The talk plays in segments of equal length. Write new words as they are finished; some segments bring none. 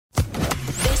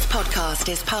podcast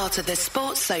is part of the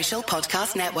Sports Social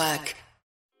Podcast Network.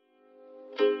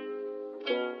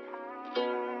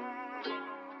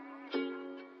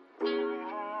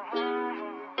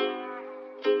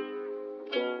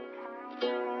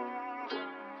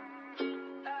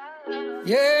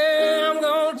 Yeah, I'm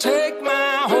gonna take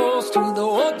my horse to the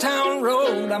old town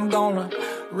road. I'm gonna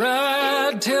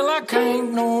ride till I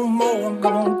can't no more. I'm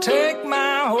gonna take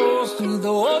my horse to the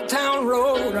old town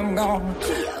road. I'm gonna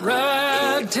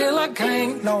ride till I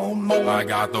can't no more. I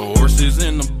got the horses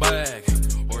in the bag.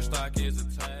 Horse stock is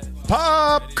attached.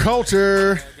 Pop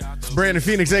culture. It's Brandon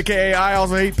Phoenix, a.k.a. I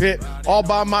Also Hate Pitt. All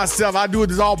by myself. I do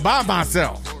this all by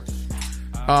myself.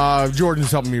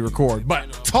 Jordan's helping me record.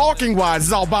 But talking-wise,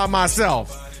 it's all by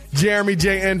myself. Jeremy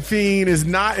J.N. Fiend is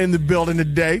not in the building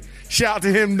today. Shout out to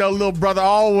him, though, little brother,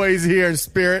 always here in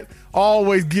spirit,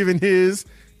 always giving his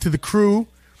to the crew.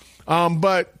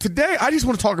 But today, I just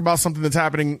want to talk about something that's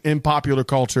happening in popular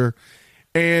culture,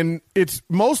 and it's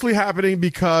mostly happening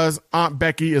because Aunt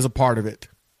Becky is a part of it.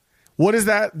 What is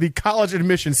that? The college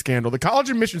admission scandal. The college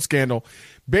admission scandal,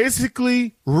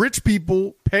 basically, rich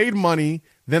people paid money,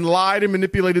 then lied and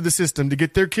manipulated the system to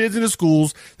get their kids into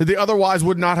schools that they otherwise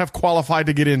would not have qualified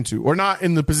to get into, or not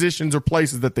in the positions or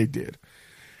places that they did.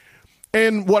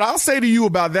 And what I'll say to you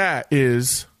about that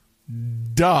is,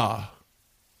 duh.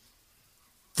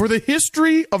 For the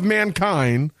history of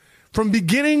mankind, from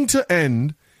beginning to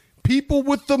end, people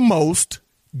with the most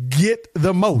get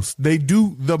the most. They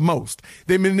do the most.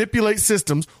 They manipulate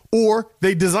systems, or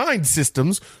they design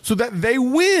systems so that they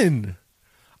win.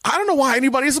 I don't know why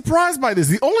anybody is surprised by this.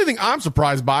 The only thing I'm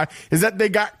surprised by is that they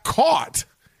got caught.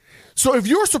 So if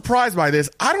you're surprised by this,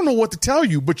 I don't know what to tell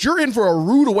you, but you're in for a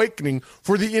rude awakening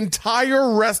for the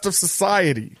entire rest of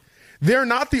society. They're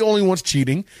not the only ones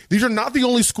cheating. These are not the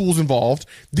only schools involved.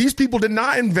 These people did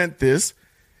not invent this,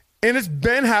 and it's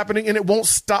been happening, and it won't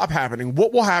stop happening.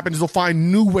 What will happen is they'll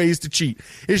find new ways to cheat.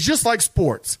 It's just like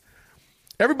sports.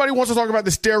 Everybody wants to talk about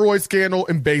the steroid scandal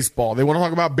in baseball. They want to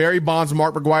talk about Barry Bonds,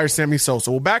 Mark McGwire, Sammy Sosa.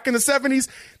 Well, back in the 70s,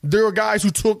 there were guys who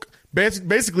took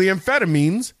basically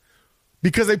amphetamines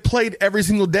because they played every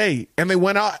single day, and they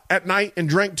went out at night and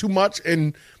drank too much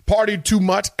and partied too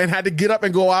much and had to get up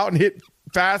and go out and hit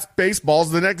fast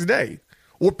baseballs the next day,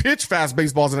 or pitch fast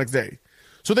baseballs the next day.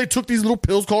 So they took these little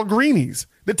pills called greenies.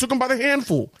 They took them by the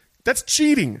handful. That's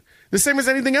cheating. The same as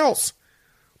anything else.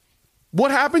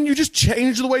 What happened? You just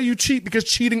change the way you cheat, because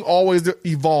cheating always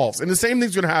evolves. And the same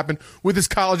thing's going to happen with this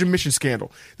college admission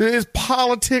scandal. There is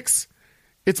politics.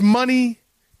 It's money.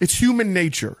 It's human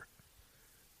nature.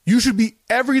 You should be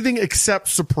everything except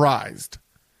surprised.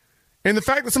 And the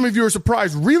fact that some of you are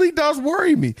surprised really does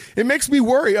worry me. It makes me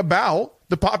worry about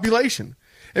the population.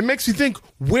 It makes me think,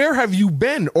 where have you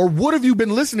been? Or what have you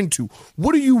been listening to?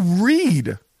 What do you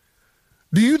read?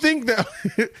 Do you think that,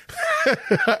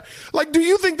 do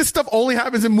you think this stuff only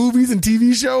happens in movies and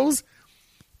TV shows?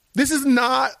 This is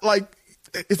not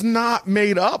it's not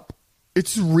made up.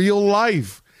 It's real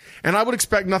life. And I would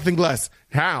expect nothing less.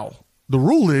 How? The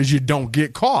rule is you don't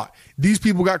get caught. These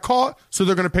people got caught, so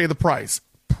they're going to pay the price.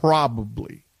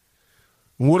 Probably.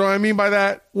 What do I mean by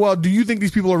that? Well, do you think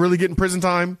these people are really getting prison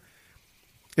time?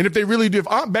 And if they really do,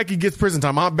 if Aunt Becky gets prison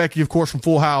time, Aunt Becky, of course, from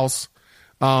Full House,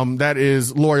 that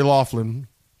is Lori Loughlin,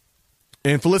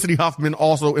 and Felicity Huffman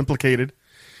also indicted,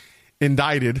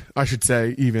 I should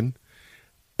say, even.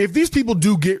 If these people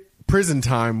do get prison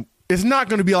time, it's not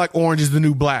going to be like Orange is the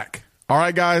New Black. All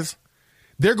right, guys?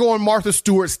 They're going Martha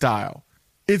Stewart style.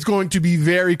 It's going to be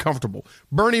very comfortable.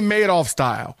 Bernie Madoff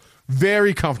style.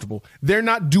 Very comfortable. They're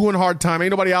not doing hard time.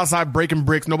 Ain't nobody outside breaking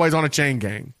bricks. Nobody's on a chain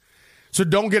gang. So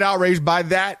don't get outraged by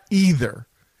that either,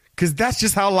 because that's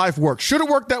just how life works. Should it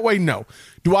work that way? No.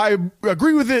 Do I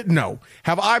agree with it? No.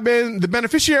 Have I been the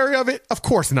beneficiary of it? Of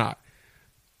course not.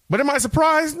 But am I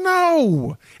surprised?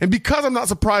 No. And because I'm not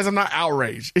surprised, I'm not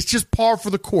outraged. It's just par for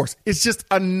the course. It's just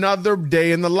another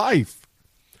day in the life.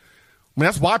 I mean,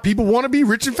 that's why people want to be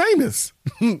rich and famous.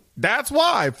 That's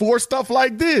why, for stuff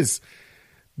like this.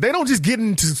 They don't just get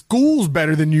into schools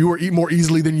better than you or eat more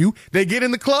easily than you. They get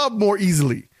in the club more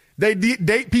easily. They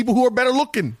date people who are better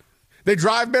looking. They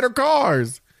drive better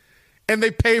cars. And they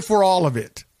pay for all of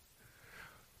it.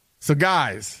 So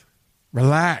guys,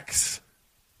 relax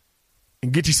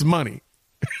and get you some money.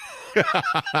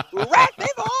 Rapid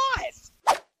voice.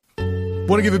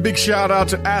 Want to give a big shout out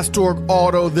to Astorg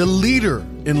Auto, the leader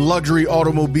in luxury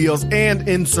automobiles and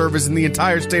in service in the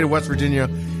entire state of West Virginia.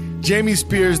 Jamie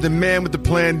Spears, the man with the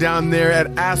plan down there at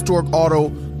Astorg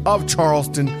Auto of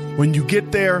Charleston. When you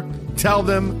get there, tell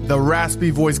them the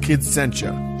Raspy Voice Kids sent you.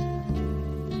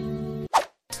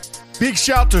 Big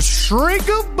shout to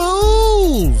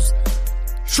Shrinkables.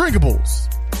 Shrinkables.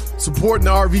 supporting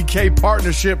the RVK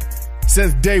partnership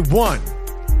since day one.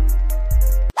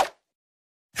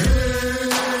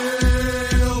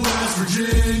 Hail West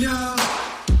Virginia.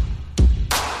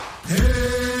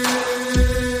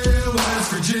 Hail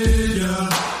West Virginia.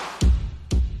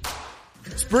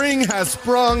 Spring has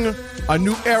sprung. A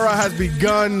new era has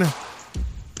begun.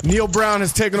 Neil Brown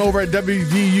has taken over at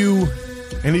WVU,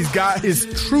 and he's got his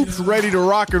troops ready to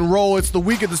rock and roll. It's the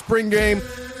week of the spring game.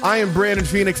 I am Brandon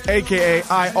Phoenix, a.k.a.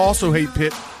 I Also Hate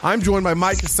Pitt. I'm joined by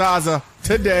Mike Casazza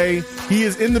today. He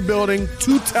is in the building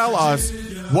to tell us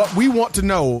what we want to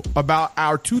know about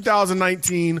our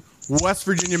 2019 West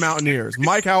Virginia Mountaineers.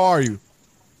 Mike, how are you?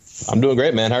 I'm doing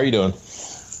great, man. How are you doing?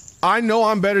 I know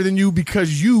I'm better than you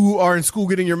because you are in school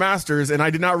getting your master's, and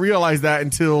I did not realize that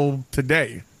until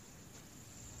today.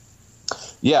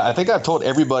 Yeah, I think I've told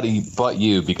everybody but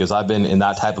you because I've been in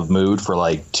that type of mood for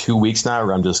like 2 weeks now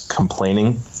where I'm just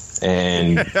complaining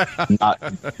and not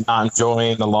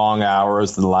enjoying the long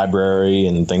hours to the library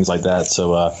and things like that.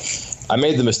 So I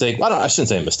made the mistake. Well, I shouldn't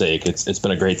say a mistake. It's been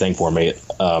a great thing for me.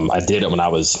 I did it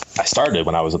I started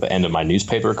when I was at the end of my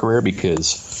newspaper career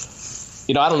because,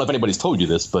 I don't know if anybody's told you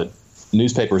this, but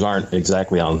newspapers aren't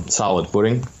exactly on solid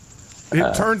footing.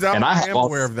 It turns out I am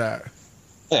aware of that.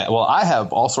 Yeah, well, I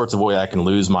have all sorts of ways I can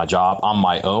lose my job on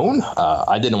my own.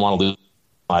 I didn't want to lose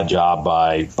my job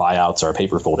by buyouts or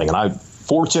paper folding, and I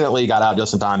fortunately got out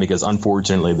just in time because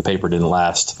unfortunately the paper didn't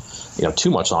last,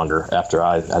 too much longer after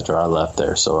I left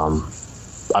there. So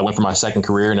I went for my second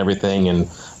career and everything, and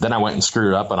then I went and screwed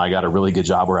it up, and I got a really good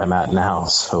job where I'm at now.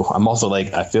 So I'm also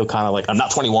I feel kind of like I'm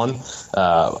not 21.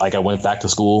 I went back to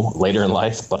school later in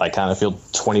life, but I kind of feel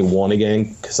 21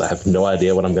 again because I have no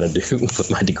idea what I'm going to do with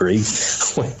my degree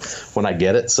when I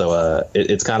get it. So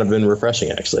it's kind of been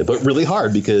refreshing, actually, but really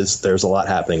hard because there's a lot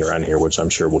happening around here, which I'm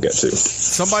sure we'll get to.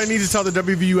 Somebody needs to tell the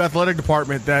WVU athletic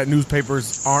department that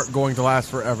newspapers aren't going to last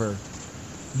forever.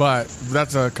 But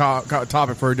that's a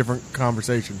topic for a different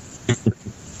conversation.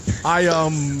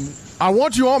 I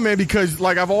want you on, man, because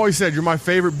like I've always said, you're my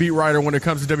favorite beat writer when it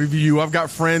comes to WVU.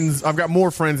 I've got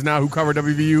more friends now who cover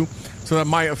WVU, so that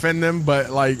might offend them, but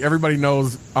like everybody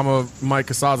knows I'm a Mike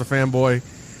Casazza fanboy.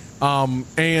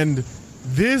 And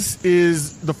this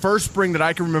is the first spring that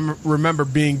I can remember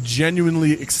being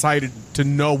genuinely excited to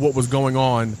know what was going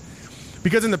on.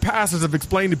 Because in the past, as I've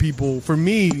explained to people, for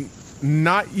me,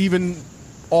 not even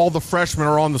all the freshmen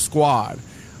are on the squad.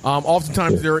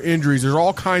 Oftentimes there are injuries. There's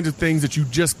all kinds of things that you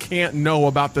just can't know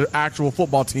about the actual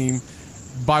football team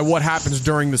by what happens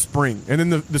during the spring. And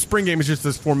then the spring game is just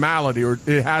this formality, or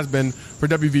it has been for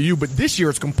WVU. But this year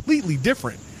it's completely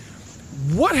different.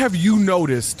 What have you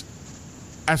noticed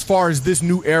as far as this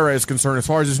new era is concerned, as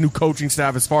far as this new coaching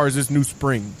staff, as far as this new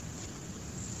spring?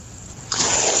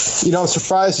 I'm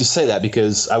surprised you say that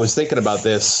because I was thinking about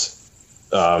this.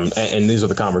 And these are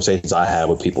the conversations I have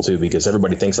with people, too, because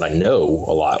everybody thinks that I know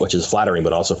a lot, which is flattering,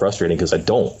 but also frustrating because I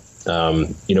don't.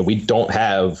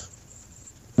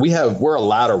 We're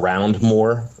allowed around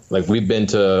more. Like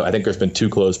I think there's been 2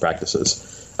 closed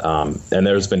practices. And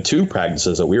there's been 2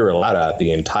 practices that we were allowed at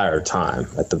the entire time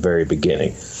at the very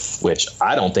beginning, which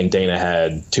I don't think Dana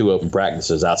had 2 open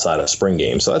practices outside of spring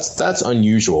games. So that's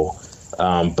unusual.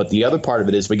 But the other part of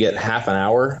it is we get half an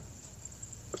hour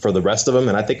for the rest of them,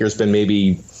 and I think there's been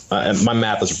maybe my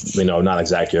math is not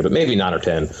exact here, but maybe 9 or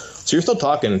 10. So you're still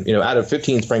talking, out of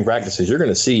 15 spring practices, you're going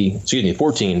to see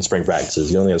 14 spring practices.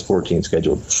 He only has 14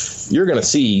 scheduled. You're going to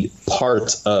see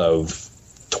parts of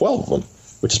 12 of them,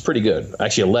 which is pretty good.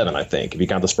 Actually, 11, I think, if you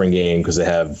count the spring game because they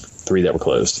have 3 that were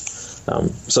closed.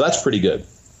 So that's pretty good.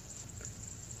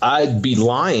 I'd be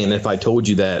lying if I told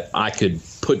you that I could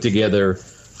put together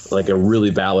like a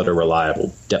really valid or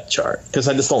reliable depth chart because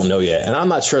I just don't know yet. And I'm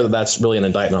not sure that that's really an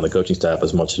indictment on the coaching staff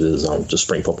as much as it is on just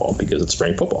spring football because it's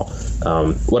spring football.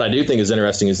 What I do think is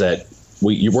interesting is that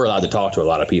we're allowed to talk to a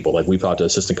lot of people. Like we've talked to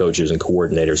assistant coaches and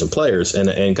coordinators and players and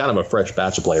kind of a fresh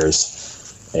batch of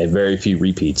players and very few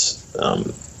repeats,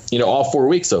 all 4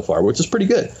 weeks so far, which is pretty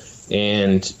good.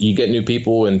 And you get new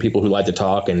people and people who like to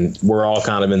talk, and we're all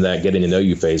kind of in that getting to know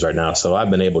you phase right now. So I've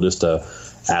been able just to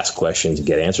ask questions and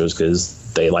get answers because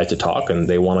they like to talk and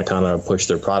they want to kind of push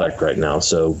their product right now.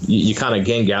 So you kind of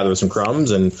gather some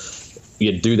crumbs, and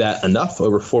you do that enough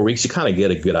over 4 weeks, you kind of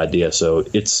get a good idea. So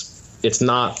it's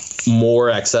not more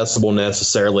accessible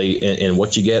necessarily in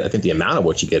what you get. I think the amount of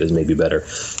what you get is maybe better,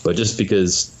 but just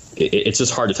because it's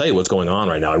just hard to tell you what's going on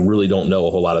right now. I really don't know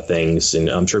a whole lot of things, and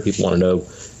I'm sure people want to know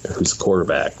who's the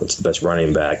quarterback, what's the best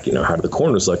running back, how do the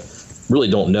corners look. Really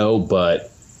don't know,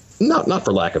 but not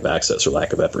for lack of access or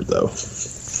lack of effort, though.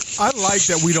 I like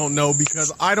that we don't know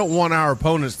because I don't want our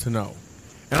opponents to know.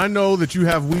 And I know that you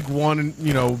have week 1,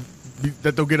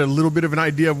 that they'll get a little bit of an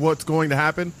idea of what's going to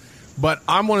happen. But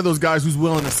I'm one of those guys who's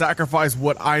willing to sacrifice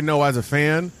what I know as a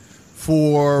fan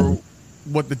for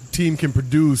what the team can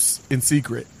produce in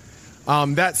secret.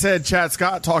 That said, Chad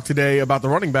Scott talked today about the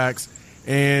running backs,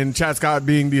 and Chad Scott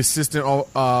being the assistant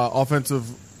offensive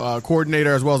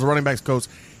coordinator as well as the running backs coach.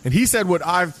 And he said what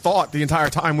I've thought the entire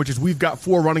time, which is we've got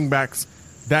 4 running backs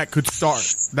that could start,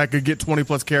 that could get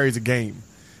 20-plus carries a game.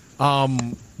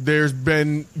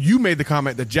 You made the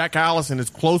comment that Jack Allison is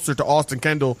closer to Austin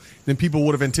Kendall than people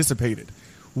would have anticipated.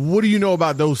 What do you know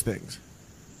about those things?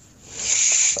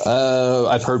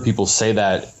 I've heard people say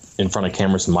that in front of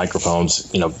cameras and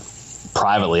microphones.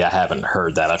 Privately, I haven't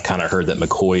heard that. I've kind of heard that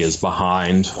McCoy is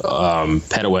behind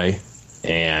Petaway,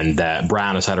 and that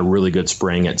Brown has had a really good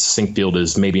spring. At Sinkfield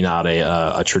is maybe not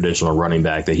a traditional running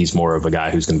back, that he's more of a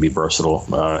guy who's going to be versatile.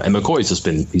 And McCoy's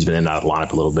he's been in and out of the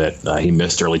lineup a little bit. He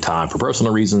missed early time for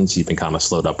personal reasons. He's been kind of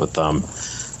slowed up with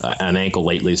an ankle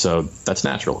lately, so that's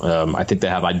natural. I think they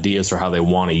have ideas for how they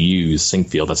want to use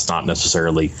Sinkfield. That's not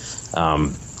necessarily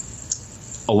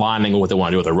aligning with what they want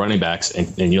to do with their running backs. And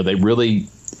they really,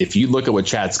 if you look at what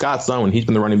Chad Scott's done when he's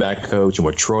been the running back coach and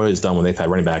what Troy has done when they've had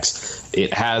running backs,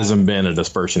 it hasn't been a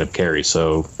dispersion of carries.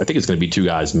 So I think it's going to be 2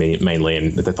 guys mainly,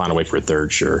 and if they find a way for a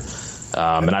third, sure.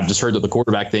 And I've just heard that the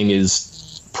quarterback thing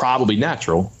is probably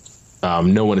natural.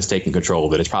 No one is taking control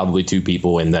of it. It's probably 2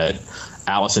 people, in that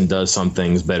Allison does some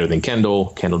things better than Kendall.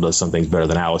 Kendall does some things better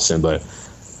than Allison, but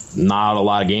not a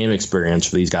lot of game experience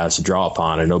for these guys to draw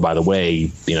upon. And by the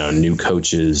way, new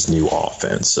coaches, new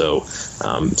offense. So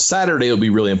Saturday will be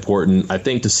really important, I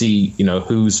think, to see,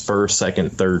 who's first,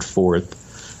 second, third,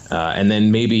 fourth, and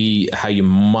then maybe how you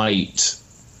might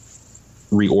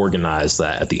reorganize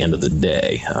that at the end of the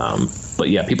day. But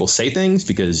yeah, people say things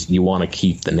because you want to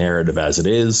keep the narrative as it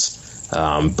is.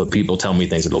 But people tell me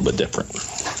things a little bit different.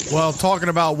 Well, talking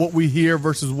about what we hear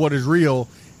versus what is real,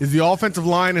 is the offensive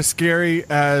line as scary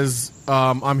as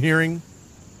I'm hearing?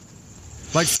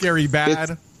 Like scary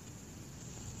bad?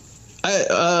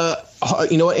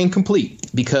 Incomplete,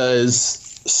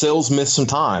 because Sills missed some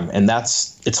time, and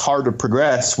it's hard to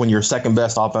progress when you're second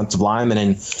best offensive lineman.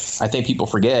 And I think people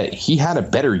forget he had a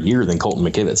better year than Colton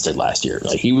McKivitz did last year.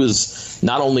 Like, he was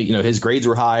not only, his grades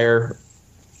were higher,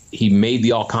 he made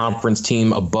the all-conference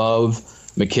team above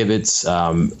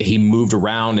McKivitz. He moved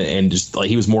around and just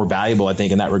he was more valuable, I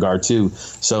think, in that regard too.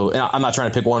 So I'm not trying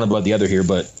to pick one above the other here,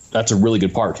 but that's a really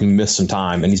good part. He missed some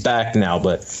time and he's back now.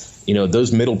 But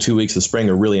those middle 2 weeks of spring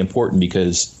are really important,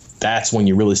 because that's when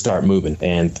you really start moving.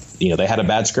 And they had a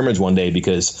bad scrimmage one day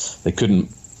because they couldn't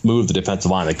move the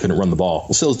defensive line. They couldn't run the ball.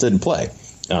 Well, Sills didn't play.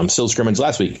 Sills scrimmaged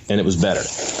last week and it was better.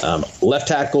 Left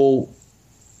tackle,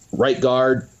 right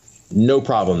guard, no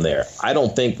problem there. I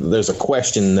don't think there's a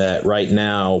question that right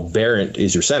now Barrett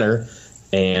is your center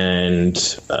and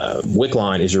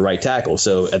Wickline is your right tackle.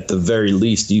 So at the very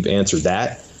least, you've answered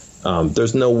that.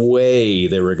 There's no way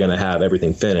they were going to have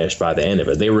everything finished by the end of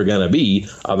it. They were going to be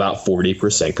about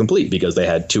 40% complete because they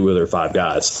had 2 of their 5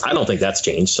 guys. I don't think that's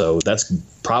changed, so that's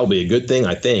probably a good thing.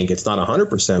 I think it's not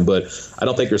 100%, but I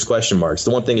don't think there's question marks.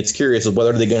 The one thing it's curious is what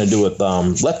are they going to do with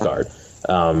left guard.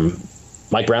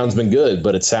 Mike Brown's been good,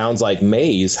 but it sounds like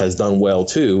Mays has done well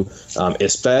too,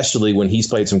 especially when he's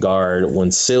played some guard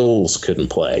when Sills couldn't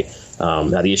play.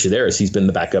 Now, the issue there is he's been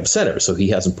the backup center, so he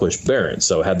hasn't pushed Barrett.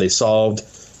 So had they solved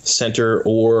center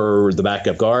or the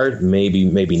backup guard?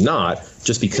 Maybe not,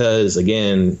 just because,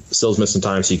 again, Sills missed some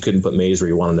time, so you couldn't put Mays where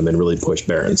you wanted him and really push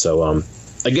Barrett. So,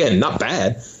 again, not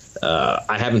bad.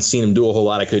 I haven't seen him do a whole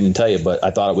lot. I couldn't tell you, but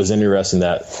I thought it was interesting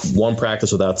that 1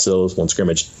 practice without Sills, 1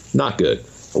 scrimmage, not good.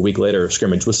 A week later,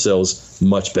 scrimmage with Sills,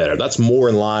 much better. That's more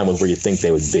in line with where you think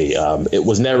they would be. It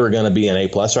was never going to be an A+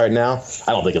 right now.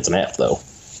 I don't think it's an F, though.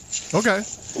 Okay.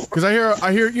 Because I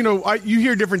hear, you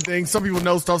hear different things. Some people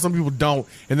know stuff, some people don't.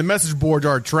 And the message boards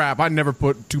are a trap. I never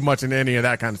put too much into any of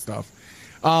that kind of stuff.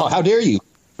 How dare you?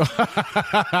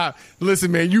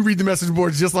 Listen, man, you read the message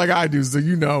boards just like I do, so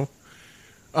you know.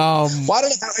 Why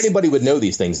don't anybody would know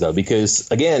these things, though? Because,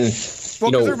 again,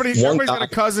 because everybody's got a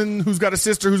cousin who's got a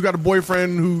sister who's got a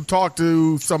boyfriend who talked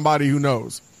to somebody who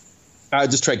knows.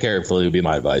 Just tread carefully would be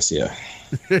my advice, yeah.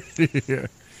 Yeah.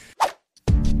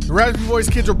 The Raspy Boys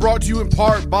Kids are brought to you in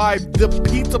part by The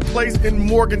Pizza Place in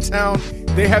Morgantown.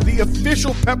 They have the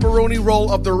official pepperoni roll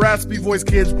of the Raspy Voice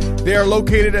Kids. They are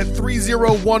located at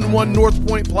 3011 North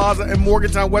Point Plaza in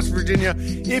Morgantown, West Virginia.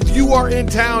 If you are in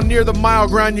town near the Mile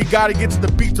Ground, you got to get to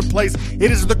the Pizza Place.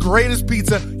 It is the greatest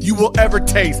pizza you will ever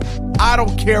taste. I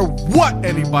don't care what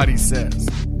anybody says.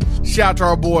 Shout out to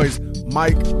our boys,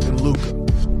 Mike and Luca.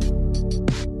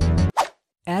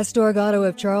 Astorg Auto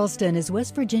of Charleston is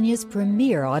West Virginia's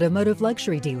premier automotive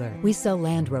luxury dealer. We sell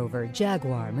Land Rover,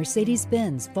 Jaguar,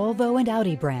 Mercedes-Benz, Volvo, and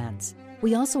Audi brands.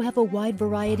 We also have a wide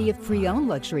variety of pre-owned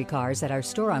luxury cars at our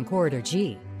store on Corridor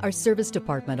G. Our service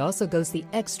department also goes the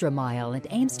extra mile and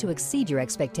aims to exceed your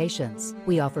expectations.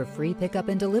 We offer free pickup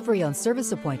and delivery on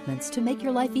service appointments to make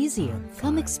your life easier.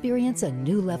 Come experience a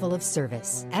new level of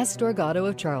service. Astorg Auto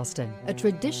of Charleston, a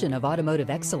tradition of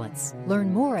automotive excellence.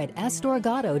 Learn more at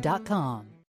astorgauto.com.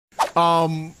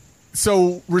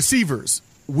 So receivers,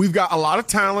 we've got a lot of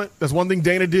talent. That's one thing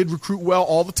Dana did, recruit well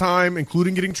all the time,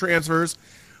 including getting transfers.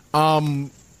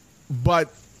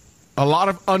 But a lot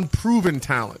of unproven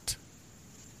talent.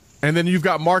 And then you've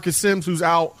got Marcus Sims, who's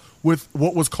out with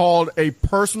what was called a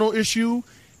personal issue,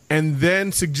 and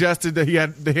then suggested that he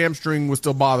had the hamstring was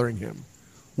still bothering him.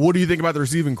 What do you think about the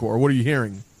receiving core? What are you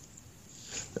hearing?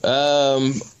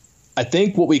 I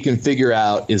think what we can figure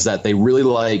out is that they really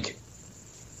like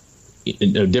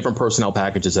different personnel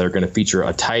packages that are going to feature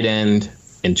a tight end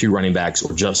and 2 running backs,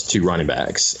 or just 2 running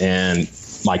backs. And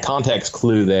my context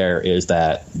clue there is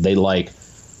that they like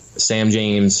Sam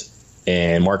James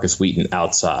and Marcus Wheaton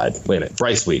outside. Wait a minute,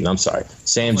 Bryce Wheaton, I'm sorry.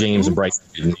 Sam James and Bryce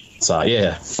Wheaton outside.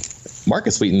 Yeah.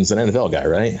 Marcus Wheaton's an NFL guy,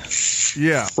 right?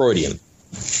 Yeah. Freudian.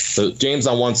 So James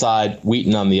on one side,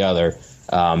 Wheaton on the other.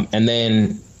 And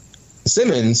then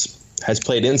Simmons has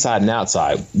played inside and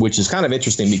outside, which is kind of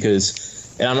interesting because,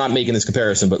 and I'm not making this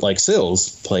comparison, but like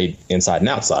Sills played inside and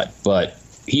outside, but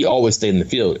he always stayed in the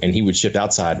field, and he would shift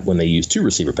outside when they used 2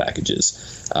 receiver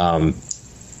packages.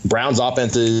 Brown's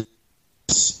offenses,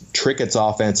 Trickett's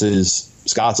offenses,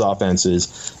 Scott's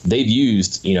offenses, they've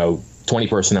used, 20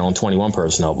 personnel and 21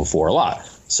 personnel before a lot.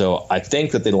 So I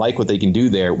think that they like what they can do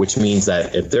there, which means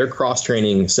that if they're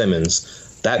cross-training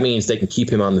Simmons, that means they can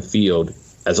keep him on the field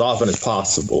as often as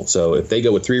possible. So if they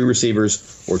go with 3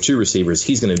 receivers or 2 receivers,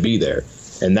 he's going to be there.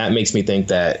 And that makes me think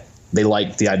that they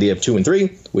like the idea of 2 and 3,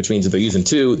 which means if they're using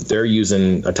 2, they're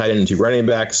using a tight end and 2 running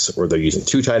backs, or they're using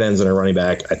 2 tight ends and a running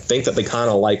back. I think that they kind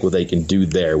of like what they can do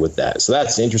there with that. So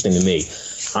that's interesting to me.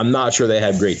 I'm not sure they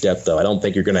have great depth, though. I don't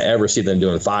think you're going to ever see them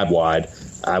doing 5 wide.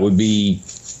 I would be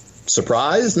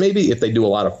surprised maybe if they do a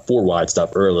lot of 4 wide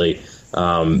stuff early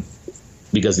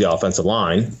because of the offensive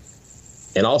line.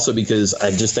 And also because I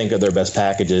just think of their best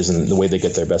packages and the way they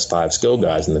get their best 5 skill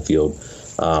guys in the field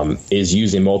is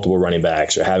using multiple running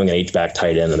backs, or having an H-back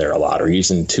tight end in there a lot, or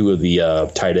using 2 of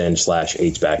the tight end /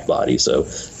 H-back bodies. So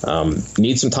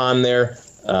need some time there.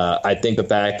 I think the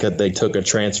fact that they took a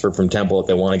transfer from Temple, if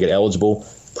they want to get eligible,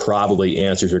 probably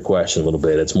answers your question a little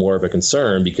bit. It's more of a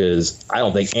concern because I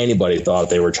don't think anybody thought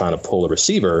they were trying to pull a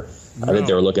receiver. No. I think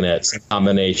they were looking at some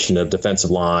combination of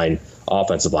defensive line,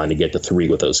 offensive line to get to 3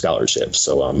 with those scholarships.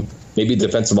 So maybe the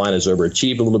defensive line has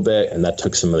overachieved a little bit, and that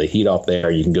took some of the heat off there.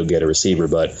 You can go get a receiver.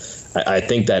 But I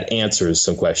think that answers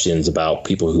some questions about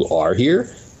people who are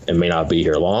here and may not be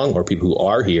here long, or people who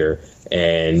are here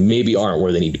and maybe aren't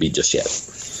where they need to be just yet.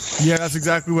 Yeah, that's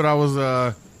exactly what I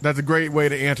was that's a great way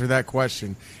to answer that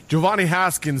question. Giovanni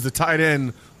Haskins, the tight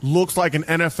end, looks like an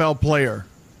NFL player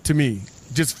to me,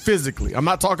 just physically. I'm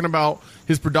not talking about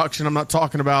his production. I'm not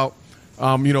talking about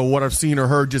what I've seen or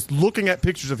heard. Just looking at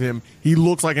pictures of him, he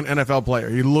looks like an NFL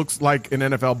player. He looks like an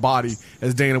NFL body,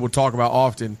 as Dana would talk about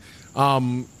often.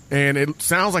 And it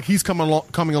sounds like he's coming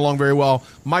along very well.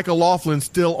 Michael Laughlin's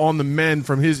still on the mend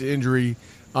from his injury,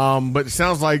 but it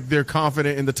sounds like they're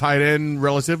confident in the tight end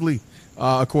relatively,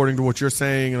 according to what you're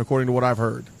saying and according to what I've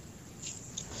heard.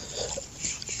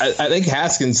 I think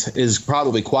Haskins is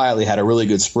probably quietly had a really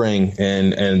good spring,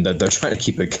 and they're trying to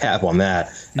keep a cap on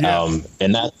that. Yeah.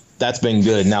 And that's been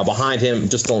good. Now behind him,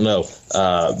 just don't know.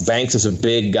 Banks is a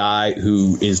big guy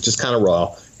who is just kind of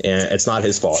raw, and it's not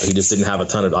his fault. He just didn't have a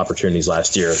ton of opportunities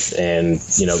last year, and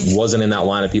wasn't in that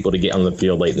line of people to get on the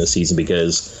field late in the season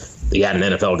because he had an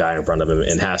NFL guy in front of him,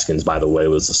 and Haskins, by the way,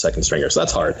 was the second stringer, so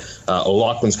that's hard.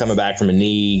 O'Loughlin's coming back from a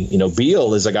knee.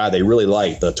 Beal is a guy they really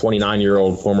like, the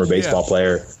 29-year-old former baseball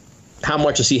player. How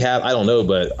much does he have? I don't know,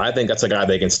 but I think that's a guy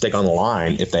they can stick on the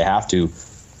line if they have to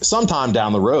sometime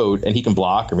down the road, and he can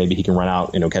block, or maybe he can run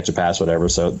out, catch a pass, whatever.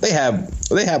 So they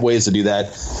have ways to do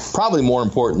that. Probably more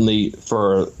importantly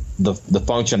for the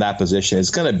function of that position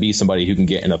is going to be somebody who can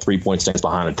get in a 3-point stance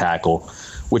behind a tackle,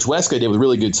 which Weska did with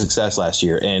really good success last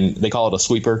year, and they call it a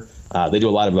sweeper. They do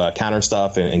a lot of counter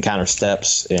stuff and counter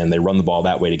steps, and they run the ball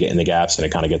that way to get in the gaps and to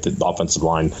kind of get the offensive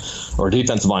line or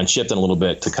defensive line shifting a little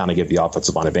bit to kind of give the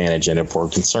offensive line advantage. And if we're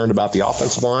concerned about the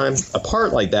offensive line, a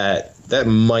part like that that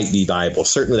might be valuable.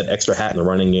 Certainly that extra hat in the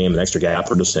running game, an extra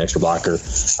gapper, just an extra blocker,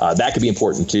 that could be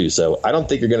important too. So I don't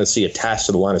think you're going to see attached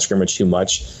to the line of scrimmage too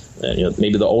much.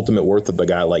 Maybe the ultimate worth of a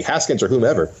guy like Haskins or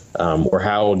whomever, or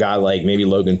how a guy like maybe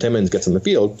Logan Timmons gets in the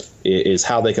field is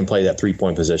how they can play that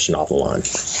 3-point position off the line.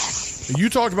 You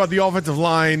talked about the offensive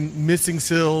line missing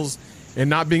Sills and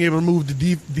not being able to move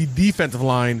the defensive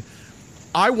line.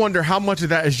 I wonder how much of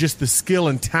that is just the skill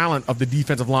and talent of the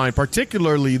defensive line,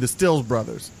 particularly the Stills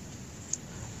brothers.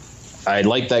 I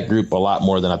like that group a lot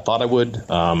more than I thought I would.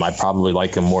 I probably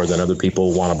like them more than other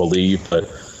people want to believe, but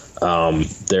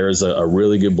there's a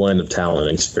really good blend of talent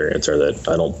and experience there that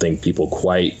I don't think people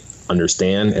quite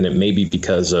understand, and it may be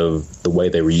because of the way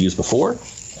they were used before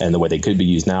and the way they could be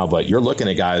used now. But you're looking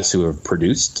at guys who have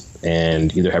produced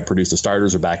and either have produced the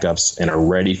starters or backups and are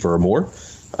ready for more.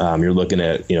 You're looking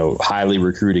at highly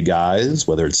recruited guys,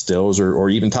 whether it's Stills or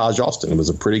even Taj Austin was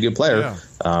a pretty good player.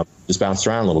 Yeah. Just bounced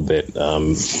around a little bit,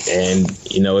 and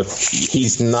if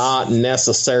he's not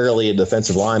necessarily a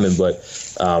defensive lineman, but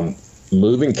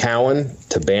moving Cowan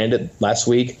to Bandit last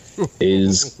week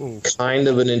is kind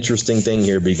of an interesting thing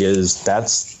here, because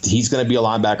he's going to be a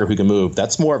linebacker who can move.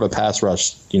 That's more of a pass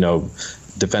rush,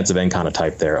 defensive end kind of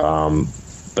type there.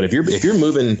 But if you're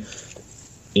moving,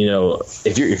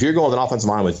 if you're going with an offensive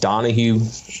line with Donahue,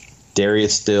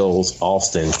 Darius Stills,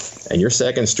 Austin, and your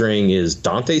second string is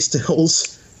Dante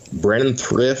Stills, Brennan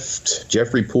Thrift,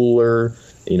 Jeffrey Pooler,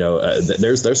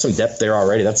 there's some depth there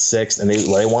already. That's 6, and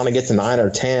they want to get to 9 or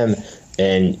 10.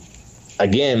 And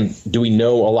again, do we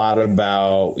know a lot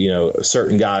about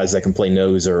certain guys that can play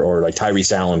nose or like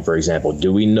Tyrese Allen, for example?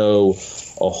 Do we know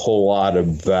a whole lot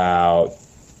about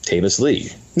Tavis Lee?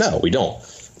 No, we don't.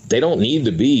 They don't need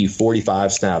to be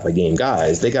 45 snap a game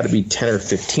guys. They got to be 10 or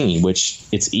 15, which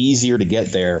it's easier to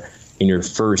get there in your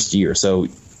first year. So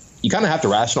you kind of have to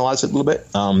rationalize it a little bit.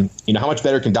 How much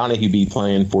better can Donahue be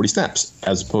playing 40 snaps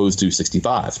as opposed to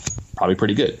 65? Probably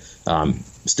pretty good.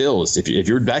 Stills, if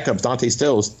your backup's Dante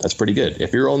Stills, that's pretty good.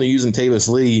 If you're only using Tavis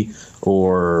Lee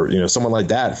or someone like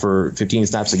that for 15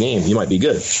 snaps a game, you might be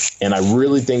good. And I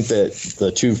really think that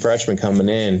the 2 freshmen coming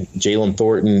in, Jalen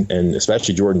Thornton and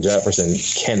especially Jordan Jefferson,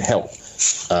 can help.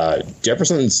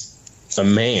 Jefferson's a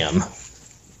man.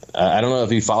 I don't know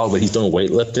if you follow, but he's doing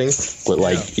weightlifting.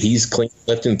 But he's clean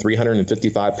lifting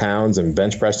 355 pounds and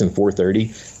bench pressing 430.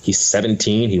 He's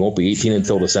 17. He won't be 18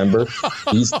 until December.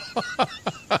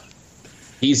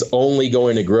 He's only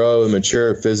going to grow and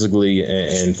mature physically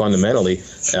and fundamentally,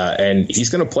 and he's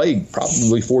going to play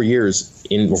probably 4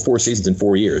 seasons in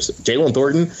 4 years. Jalen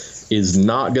Thornton is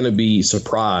not going to be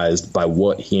surprised by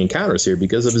what he encounters here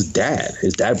because of his dad.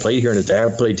 His dad played here, and his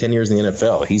dad played 10 years in the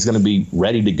NFL. He's going to be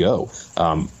ready to go.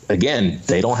 Again,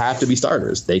 they don't have to be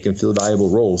starters. They can fill valuable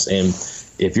roles, and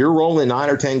if you're rolling 9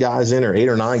 or 10 guys in or 8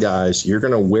 or 9 guys, you're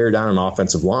going to wear down an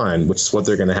offensive line, which is what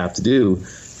they're going to have to do.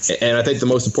 And I think the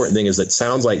most important thing is that it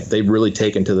sounds like they've really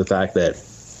taken to the fact that,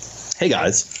 hey,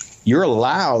 guys, you're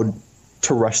allowed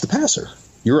to rush the passer.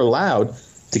 You're allowed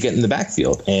to get in the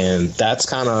backfield. And that's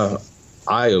kind of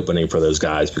eye-opening for those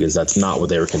guys because that's not what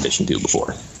they were conditioned to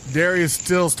before. Darius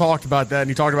Stills talked about that, and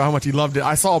he talked about how much he loved it.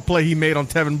 I saw a play he made on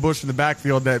Tevin Bush in the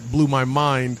backfield that blew my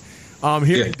mind.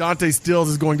 Dante Stills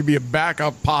is going to be a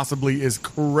backup possibly is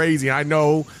crazy. I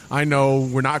know.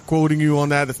 We're not quoting you on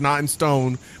that. It's not in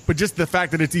stone. But just the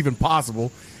fact that it's even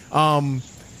possible. All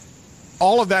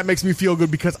of that makes me feel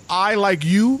good because I, like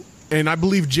you, and I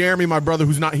believe Jeremy, my brother,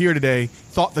 who's not here today,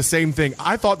 thought the same thing.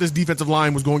 I thought this defensive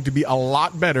line was going to be a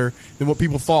lot better than what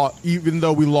people thought, even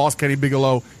though we lost Kenny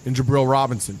Bigelow and Jabril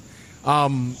Robinson.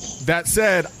 That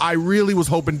said, I really was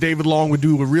hoping David Long would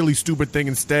do a really stupid thing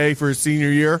and stay for his senior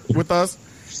year with us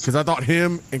because I thought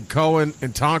him and Cohen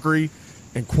and Tonkery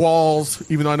and Qualls,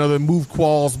 even though I know they moved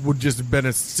Qualls, would just have been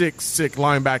a sick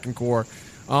linebacking core.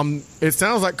 It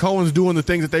sounds like Cohen's doing the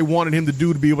things that they wanted him to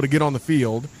do to be able to get on the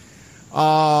field.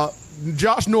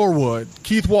 Josh Norwood,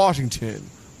 Keith Washington,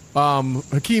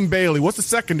 Hakeem Bailey. What's the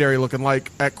secondary looking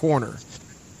like at corner?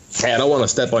 Hey, I don't want to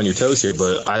step on your toes here,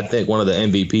 but I think one of the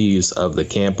MVPs of the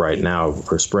camp right now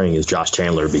for spring is Josh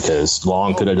Chandler because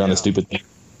Long could have done a stupid thing,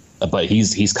 but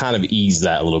he's kind of eased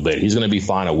that a little bit. He's going to be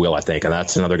fine at will, I think, and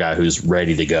that's another guy who's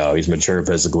ready to go. He's mature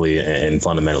physically and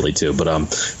fundamentally too. But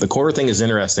the core thing is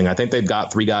interesting. I think they've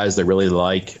got 3 guys they really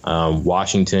like: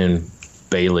 Washington,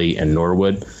 Bailey, and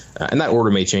Norwood, and that order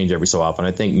may change every so often.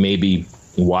 I think maybe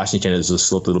Washington has just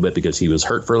slipped a little bit because he was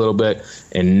hurt for a little bit,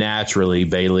 and naturally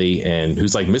Bailey, and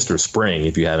who's like Mr. Spring,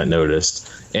 if you haven't noticed,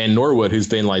 and Norwood, who's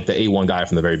been like the A1 guy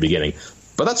from the very beginning.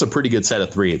 But that's a pretty good set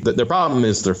of 3. The problem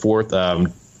is their fourth,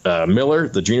 Miller,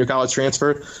 the junior college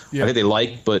transfer. Yeah. I think they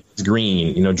like, but it's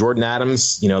green. Jordan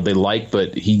Adams, they like,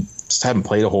 but he just haven't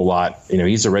played a whole lot.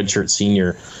 He's a redshirt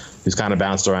senior who's kind of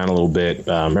bounced around a little bit.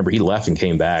 Remember, he left and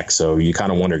came back, so you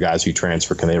kind of wonder guys who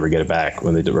transfer, can they ever get it back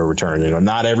when they return?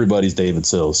 Not everybody's David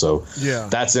Sills, so yeah,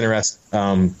 that's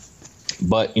interesting.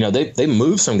 But they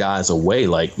moved some guys away,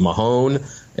 like Mahone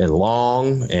and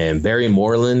Long and Barry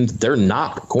Moreland. They're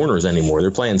not corners anymore.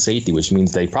 They're playing safety, which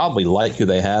means they probably like who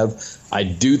they have. I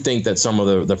do think that some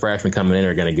of the freshmen coming in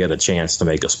are going to get a chance to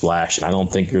make a splash. And I don't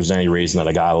think there's any reason that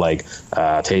a guy like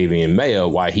Tavian Mayo,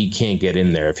 why he can't get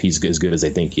in there if he's as good as they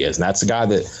think he is. And that's a guy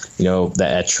that,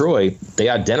 that at Troy, they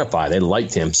identified. They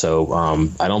liked him. So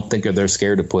I don't think they're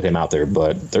scared to put him out there.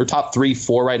 But they're top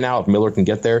 3-4 right now. If Miller can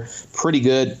get there, pretty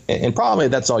good. And probably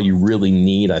that's all you really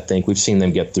need, I think. We've seen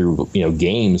them get through,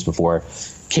 games before.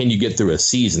 Can you get through a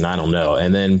season? I don't know.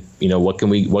 And then, what can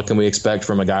we expect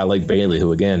from a guy like Bailey,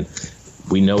 who, again,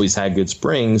 we know he's had good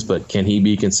springs, but can he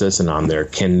be consistent on there?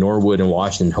 Can Norwood and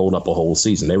Washington hold up a whole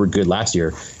season? They were good last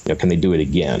year. Can they do it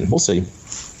again? We'll see.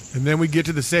 And then we get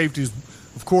to the safeties,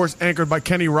 of course, anchored by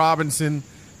Kenny Robinson,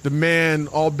 the man,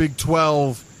 all Big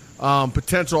 12,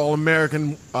 potential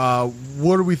All-American.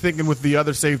 What are we thinking with the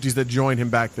other safeties that join him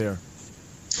back there?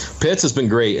 Pitts has been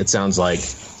great, it sounds like.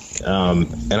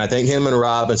 And I think him and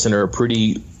Robinson are a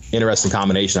pretty interesting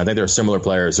combination. I think they're similar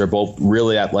players. They're both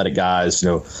really athletic guys,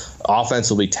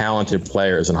 offensively talented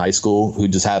players in high school who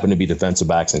just happen to be defensive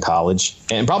backs in college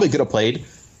and probably could have played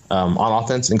on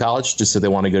offense in college, just so they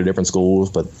want to go to different schools,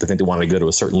 but they think they want to go to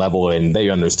a certain level, and they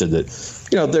understood that,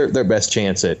 their best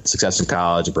chance at success in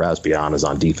college and perhaps beyond is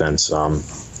on defense.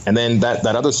 And then that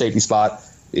other safety spot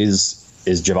is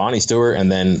Giovanni Stewart,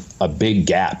 and then a big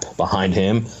gap behind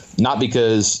him, not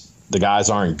because the guys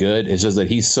aren't good. It's just that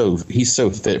he's so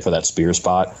fit for that spear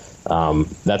spot.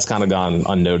 That's kind of gone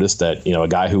unnoticed that, a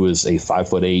guy who was a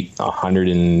 5'8",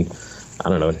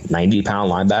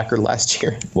 90-pound linebacker last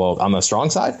year. Well, on the strong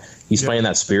side, he's playing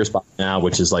that spear spot now,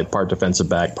 which is like part defensive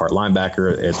back, part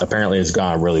linebacker. It apparently has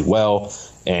gone really well.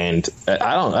 And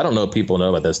I don't know if people know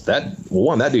about this. That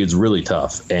dude's really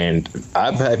tough. And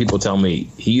I've had people tell me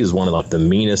he is one of the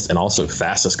meanest and also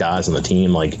fastest guys on the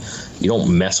team. Like, you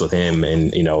don't mess with him.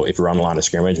 And, if you're on the line of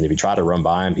scrimmage and if you try to run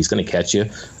by him, he's going to catch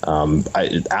you.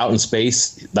 Out in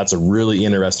space, that's a really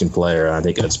interesting player. And I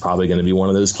think it's probably going to be one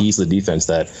of those keys to the defense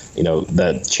that,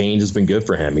 that change has been good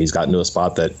for him. He's gotten to a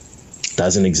spot that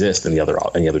doesn't exist in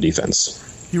any other defense.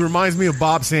 He reminds me of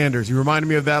Bob Sanders. He reminded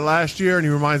me of that last year, and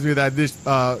he reminds me of that this,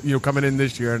 coming in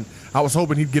this year. And I was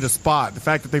hoping he'd get a spot. The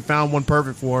fact that they found one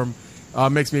perfect for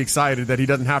him makes me excited that he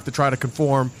doesn't have to try to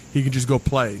conform. He can just go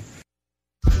play.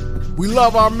 We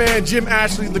love our man Jim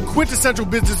Ashley, the quintessential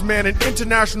businessman and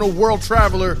international world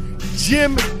traveler,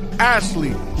 Jim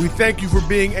Ashley. We thank you for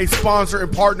being a sponsor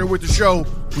and partner with the show.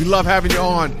 We love having you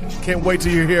on. Can't wait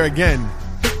till you're here again.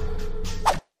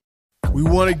 We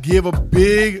want to give a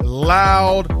big,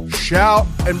 loud shout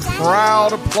and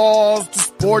proud applause to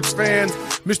sports fans.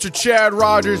 Mr. Chad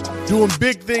Rogers doing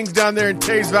big things down there in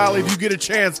Tays Valley. If you get a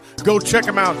chance, go check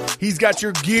him out. He's got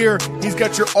your gear, he's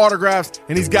got your autographs,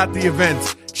 and he's got the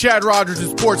events. Chad Rogers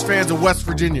is sports fans of West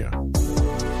Virginia.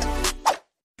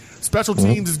 Special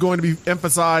teams is going to be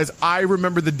emphasized. I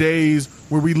remember the days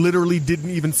where we literally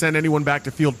didn't even send anyone back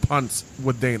to field punts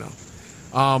with Dana.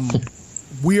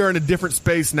 We are in a different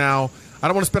space now. I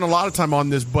don't want to spend a lot of time on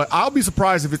this, but I'll be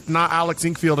surprised if it's not Alex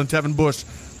Inkfield and Tevin Bush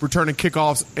returning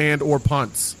kickoffs and or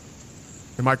punts.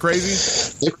 Am I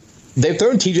crazy? They've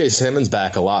thrown TJ Simmons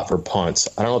back a lot for punts.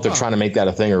 I don't know if they're trying to make that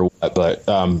a thing or what, but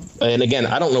and again,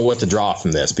 I don't know what to draw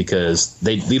from this because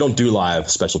they don't do live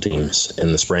special teams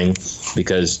in the spring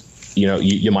because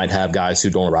you might have guys who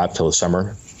don't arrive till the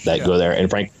summer that go there, and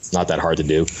frankly, it's not that hard to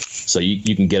do. So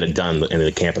you can get it done in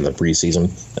the camp in the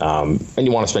preseason, and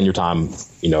you want to spend your time,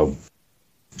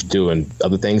 doing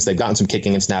other things. They've gotten some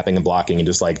kicking and snapping and blocking and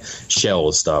just like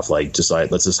shell stuff,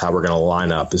 this is how we're going to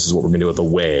line up. This is what we're going to do with the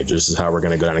wedge. This is how we're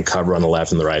going to go down and cover on the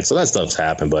left and the right. So that stuff's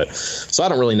happened, so I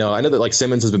don't really know. I know that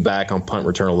Simmons has been back on punt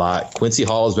return a lot. Quincy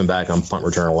Hall has been back on punt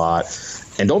return a lot.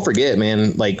 And don't forget,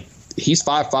 man, he's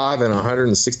 5'5" and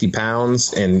 160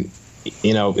 pounds. And,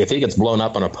 if he gets blown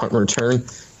up on a punt return,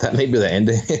 that may be the end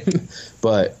of him.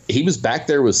 But he was back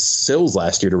there with Sills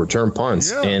last year to return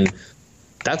punts. Yeah. And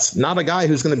that's not a guy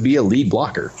who's going to be a lead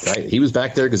blocker, right? He was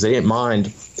back there because they didn't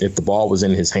mind if the ball was in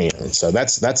his hand. So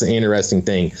that's an interesting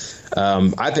thing.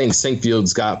 I think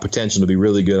Sinkfield's got potential to be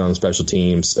really good on special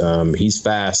teams. He's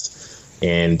fast,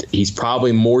 and he's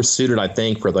probably more suited, I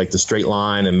think, for the straight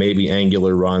line and maybe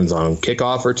angular runs on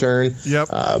kickoff return. Yep.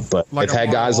 But they've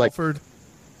had guys Walford.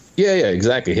 Yeah,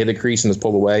 exactly. Hit a crease and just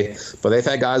pull away. But they've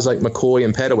had guys like McCoy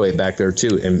and Pettaway back there,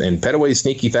 too. And Pettaway's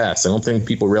sneaky fast. I don't think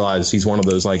people realize he's one of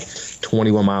those,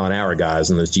 21-mile-an-hour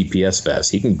guys in those GPS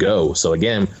vests. He can go. So,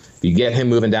 again, if you get him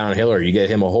moving downhill or you get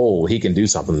him a hole, he can do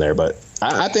something there. But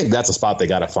I think that's a spot they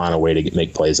got to find a way to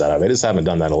make plays out of. They just haven't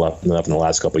done that enough in the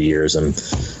last couple of years. And,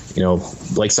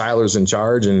 Blake Seiler's in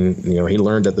charge, and, he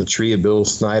learned at the tree of Bill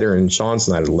Snyder and Sean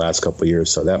Snyder the last couple of years.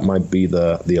 So that might be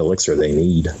the elixir they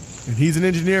need. And he's an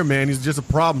engineer, man. He's just a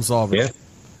problem solver. Yeah.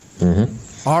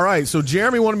 Mm-hmm. All right. So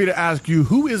Jeremy wanted me to ask you,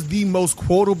 who is the most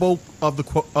quotable of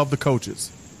the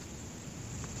coaches?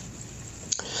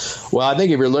 Well, I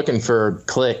think if you're looking for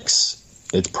clicks,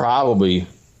 it's probably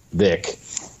Vic,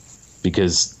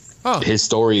 because his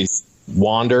stories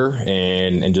wander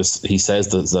and just he says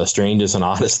the strangest and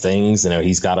oddest things.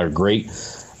 He's got a great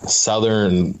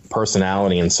Southern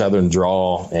personality and Southern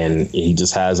drawl, and he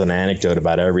just has an anecdote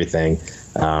about everything.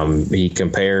 He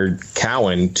compared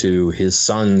Cowan to his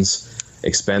son's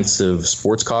expensive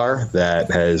sports car that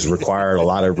has required a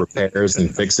lot of repairs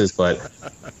and fixes, but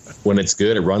when it's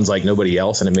good, it runs like nobody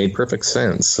else, and it made perfect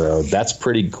sense. So that's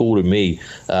pretty cool to me.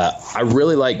 I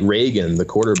really like Reagan, the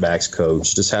quarterback's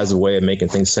coach. Just has a way of making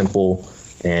things simple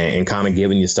and kind of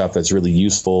giving you stuff that's really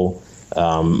useful.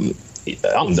 I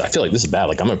feel like this is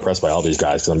bad. I'm impressed by all these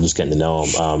guys because I'm just getting to know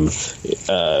them.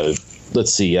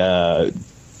 Let's see.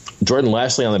 Jordan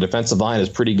Leslie on the defensive line is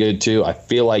pretty good, too. I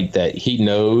feel like that he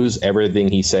knows everything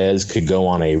he says could go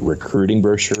on a recruiting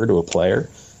brochure to a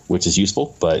player, which is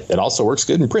useful, but it also works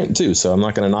good in print, too. So I'm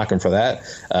not going to knock him for that.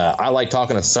 I like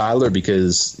talking to Seiler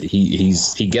because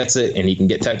he gets it and he can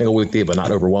get technical with you, but not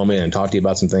overwhelming, and talk to you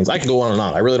about some things. I can go on and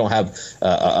on. I really don't have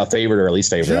a favorite or a least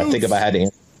favorite. I think if I had to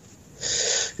answer.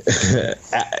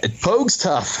 Pogue's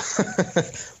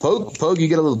tough. Pogue, you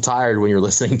get a little tired when you're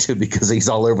listening to because he's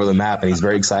all over the map and he's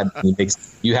very excited.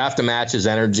 You have to match his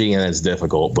energy, and it's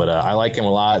difficult. But I like him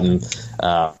a lot, and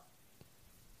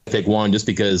pick one just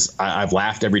because I've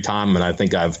laughed every time, and I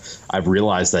think I've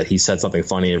realized that he said something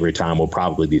funny every time. Will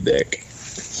probably be Vic.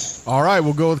 All right,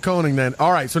 we'll go with Koenig then.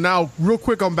 All right, so now real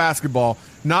quick on basketball.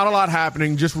 Not a lot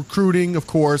happening, just recruiting, of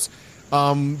course.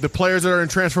 The players that are in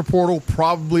transfer portal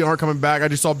probably aren't coming back. I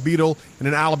just saw Beadle in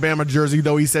an Alabama jersey,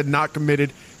 though he said not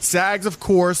committed. Sags, of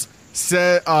course,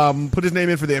 said put his name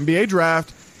in for the NBA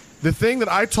draft. The thing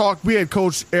that we had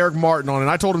Coach Eric Martin on, and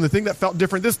I told him the thing that felt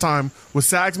different this time was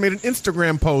Sags made an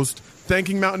Instagram post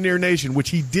thanking Mountaineer Nation,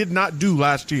 which he did not do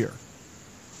last year.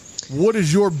 What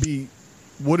is your beat?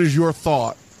 What is your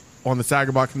thought on the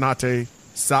Sagaba Konate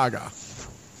saga?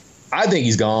 I think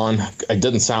he's gone. It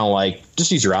doesn't sound like –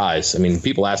 just use your eyes. I mean,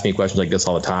 people ask me questions like this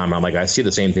all the time. I'm like, I see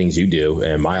the same things you do,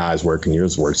 and my eyes work and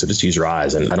yours work, so just use your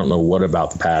eyes. And I don't know what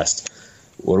about the past –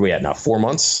 what are we at now? 4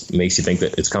 months makes you think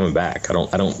that it's coming back. I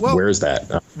don't. Well, where is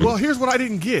that? Well, here's what I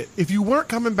didn't get. If you weren't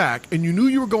coming back and you knew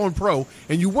you were going pro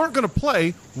and you weren't going to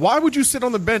play, why would you sit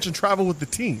on the bench and travel with the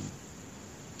team?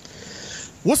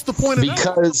 What's the point of that?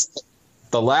 Because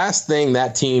the last thing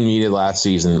that team needed last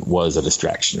season was a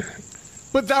distraction.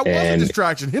 But that was a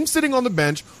distraction. Him sitting on the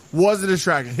bench was a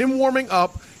distraction. Him warming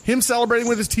up, him celebrating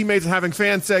with his teammates and having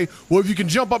fans say, well, if you can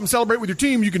jump up and celebrate with your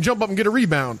team, you can jump up and get a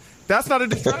rebound. That's not a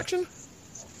distraction?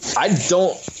 I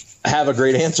don't have a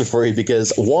great answer for you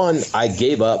because, one, I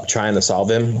gave up trying to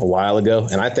solve him a while ago.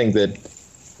 And I think that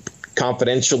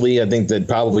confidentially, I think that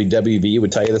probably WV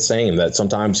would tell you the same, that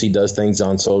sometimes he does things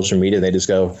on social media and they just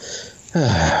go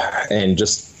and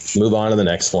just move on to the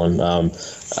next one.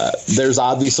 There's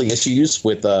obviously issues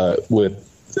with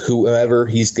whoever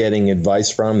he's getting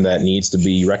advice from that needs to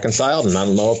be reconciled, and I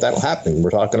don't know if that'll happen.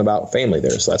 We're talking about family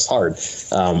there, so that's hard.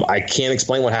 I can't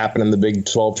explain what happened in the Big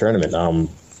 12 tournament.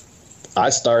 I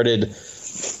started,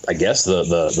 I guess,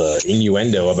 the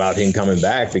innuendo about him coming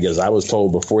back because I was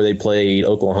told before they played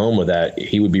Oklahoma that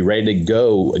he would be ready to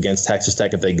go against Texas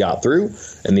Tech if they got through,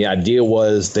 and the idea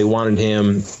was they wanted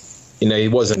him. He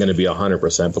wasn't going to be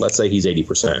 100%, but let's say he's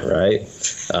 80%,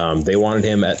 right? They wanted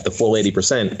him at the full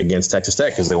 80% against Texas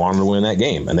Tech because they wanted to win that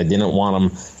game. And they didn't want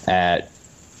him at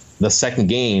the second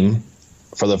game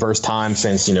for the first time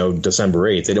since, December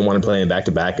 8th. They didn't want him playing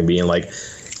back-to-back and being like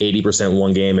 80%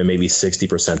 one game and maybe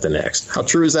 60% the next. How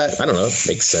true is that? I don't know.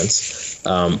 Makes sense.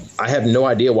 I have no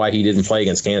idea why he didn't play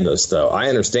against Kansas, though. I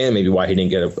understand maybe why he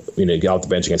didn't get off the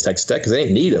bench against Texas Tech because they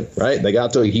didn't need him, right? They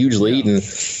got to a huge lead and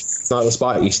not the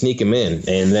spot. You sneak him in.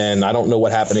 And then I don't know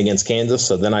what happened against Kansas.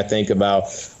 So then I think about,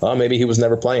 maybe he was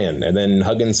never playing. And then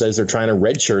Huggins says they're trying to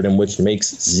redshirt him, which makes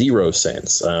zero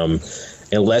sense.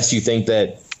 Unless you think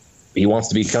that he wants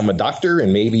to become a doctor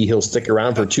and maybe he'll stick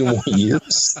around for 2 more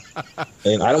years.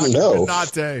 And I don't know.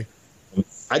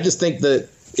 I just think that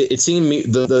it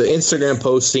seemed the Instagram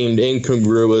post seemed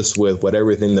incongruous with what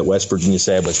everything that West Virginia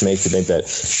said, which makes me think that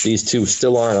these two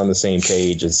still aren't on the same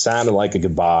page. It sounded like a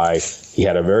goodbye. He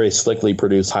had a very slickly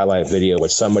produced highlight video,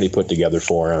 which somebody put together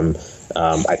for him.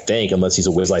 I think, unless he's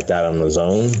a whiz like that on his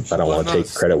own, I don't want to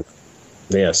take credit.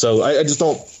 Yeah, so I just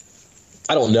don't.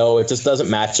 I don't know. It just doesn't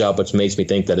match up, which makes me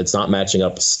think that it's not matching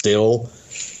up still,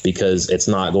 because it's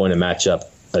not going to match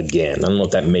up again. I don't know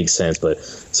if that makes sense, but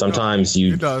sometimes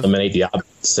you eliminate the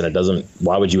obvious, and it doesn't.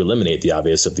 Why would you eliminate the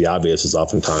obvious if the obvious is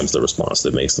oftentimes the response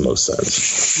that makes the most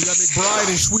sense? We got McBride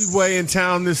and Sweetway in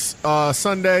town this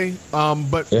Sunday,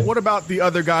 but what about the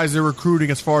other guys they're recruiting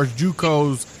as far as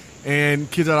JUCOs and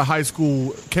kids out of high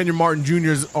school? Kenyon Martin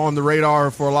Jr. is on the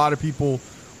radar for a lot of people.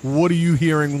 What are you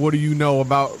hearing? What do you know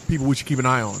about people we should keep an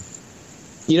eye on?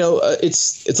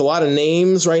 It's a lot of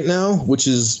names right now, which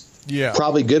is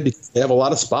probably good because they have a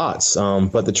lot of spots.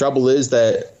 But the trouble is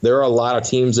that there are a lot of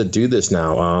teams that do this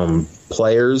now.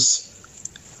 Players,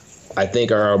 I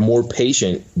think, are more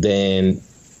patient than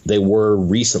they were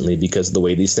recently because of the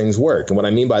way these things work. And what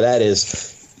I mean by that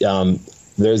is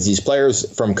there's these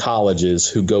players from colleges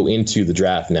who go into the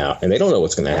draft now, and they don't know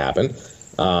what's going to happen.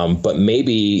 But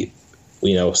maybe,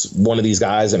 one of these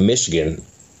guys at Michigan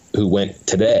who went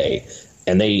today,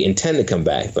 and they intend to come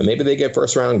back, but maybe they get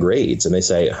first round grades and they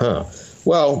say,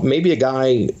 well, maybe a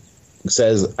guy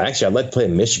says, actually, I'd like to play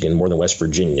in Michigan more than West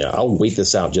Virginia. I'll wait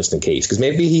this out just in case, because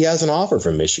maybe he has an offer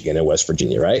from Michigan and West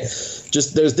Virginia, right?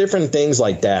 Just there's different things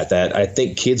like that I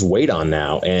think kids wait on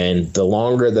now. And the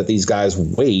longer that these guys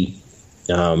wait,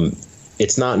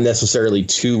 it's not necessarily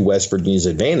to West Virginia's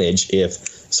advantage if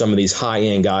some of these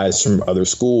high-end guys from other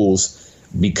schools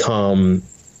become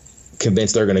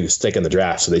convinced they're going to stick in the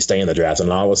draft, so they stay in the draft,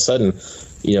 and all of a sudden,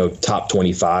 top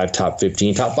 25, top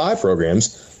 15, top 5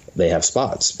 programs, they have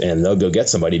spots, and they'll go get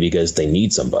somebody because they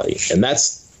need somebody, and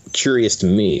that's curious to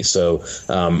me. So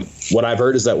what I've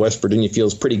heard is that West Virginia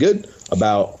feels pretty good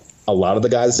about a lot of the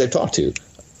guys they've talked to.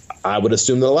 I would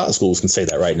assume that a lot of schools can say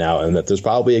that right now, and that there's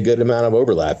probably a good amount of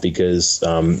overlap because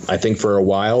I think for a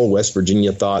while West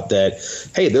Virginia thought that,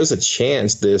 hey, there's a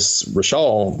chance this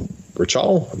Rachal,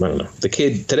 I don't know, the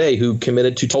kid today who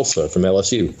committed to Tulsa from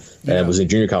LSU and was in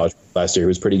junior college last year, who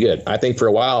was pretty good. I think for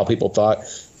a while people thought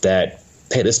that,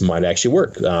 hey, this might actually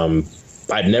work.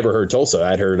 I'd never heard Tulsa.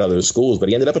 I'd heard other schools, but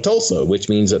he ended up at Tulsa, which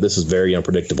means that this is very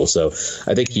unpredictable. So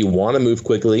I think you want to move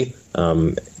quickly,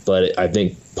 but I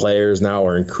think players now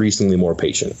are increasingly more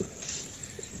patient.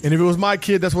 And if it was my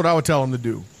kid, that's what I would tell him to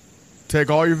do.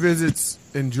 Take all your visits,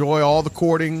 enjoy all the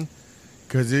courting,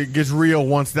 because it gets real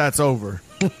once that's over.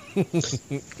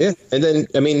 Yeah, and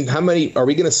then, how many are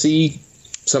we going to see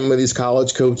some of these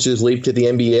college coaches leap to the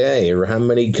NBA, or how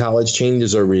many college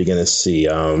changes are we going to see?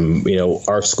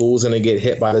 Are schools going to get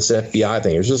hit by this FBI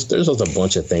thing? There's just a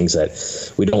bunch of things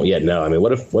that we don't yet know.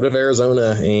 What if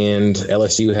Arizona and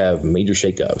LSU have major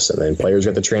shakeups, and then players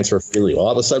have to transfer freely? Well,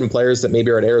 all of a sudden, players that maybe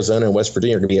are at Arizona and West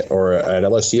Virginia or at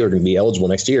LSU are going to be eligible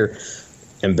next year,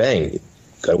 and bang,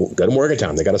 go to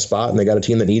Morgantown. They got a spot, and they got a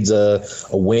team that needs a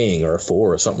wing or a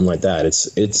 4 or something like that.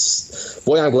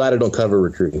 Boy, I'm glad I don't cover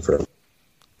recruiting for.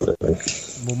 Well,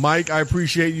 Mike, I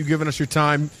appreciate you giving us your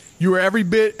time. You were every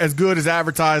bit as good as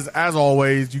advertised as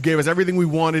always. You gave us everything we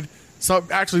wanted,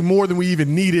 actually more than we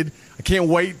even needed. I can't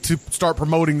wait to start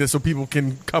promoting this so people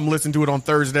can come listen to it on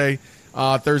Thursday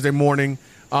morning.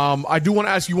 I do want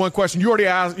to ask you one question. You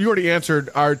already answered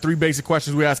our 3 basic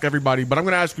questions we ask everybody, but I'm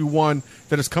going to ask you one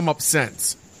that has come up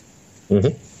since.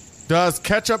 Mm-hmm. Does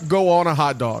ketchup go on a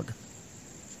hot dog?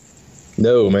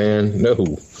 No, man.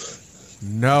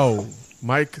 No.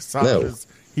 Mike Casazza,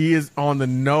 he is on the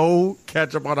no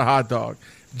ketchup on a hot dog.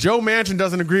 Joe Manchin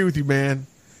doesn't agree with you, man.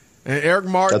 And Eric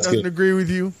Martin doesn't agree with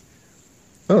you.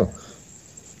 Oh.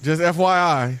 Just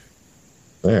FYI.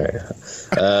 All right.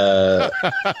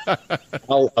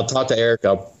 I'll talk to Eric.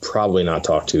 I'll probably not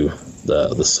talk to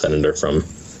the senator from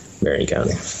Marion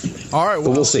County. All right. Well,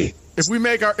 but we'll see. If we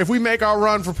make our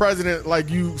run for president like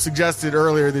you suggested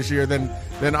earlier this year, then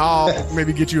I'll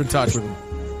maybe get you in touch with him.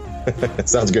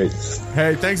 Sounds great.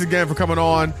 Hey, thanks again for coming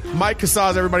on. Mike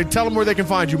Casazza, everybody, tell them where they can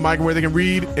find you, Mike, and where they can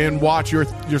read and watch your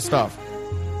stuff.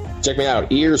 Check me out,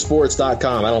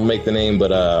 earsports.com. I don't make the name,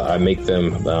 but I make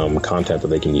them content that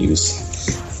they can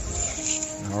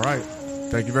use. All right.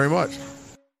 Thank you very much.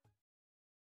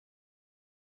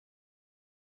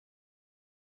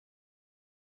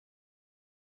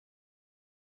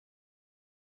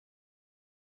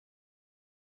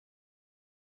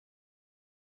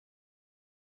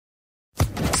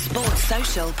 Sports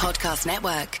Social Podcast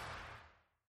Network.